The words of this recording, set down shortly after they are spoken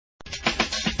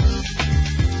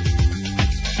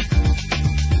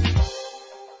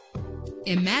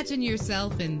Imagine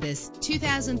yourself in this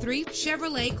 2003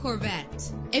 Chevrolet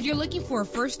Corvette. If you're looking for a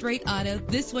first-rate auto,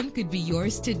 this one could be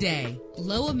yours today.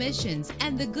 Low emissions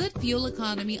and the good fuel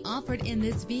economy offered in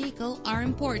this vehicle are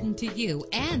important to you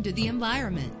and to the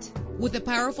environment. With a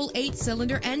powerful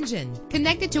 8-cylinder engine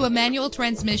connected to a manual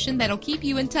transmission that'll keep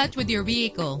you in touch with your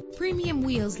vehicle. Premium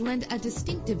wheels lend a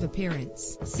distinctive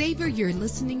appearance. Savor your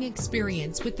listening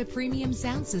experience with the premium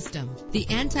sound system. The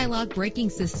anti-lock braking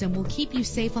system will keep you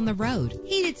safe on the road.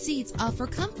 Heated seats offer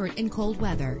comfort in cold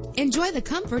weather. Enjoy the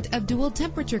comfort of dual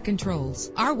temperature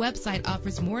controls. Our website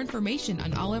offers more information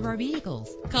on all of our vehicles.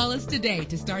 Call us today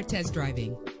to start test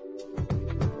driving.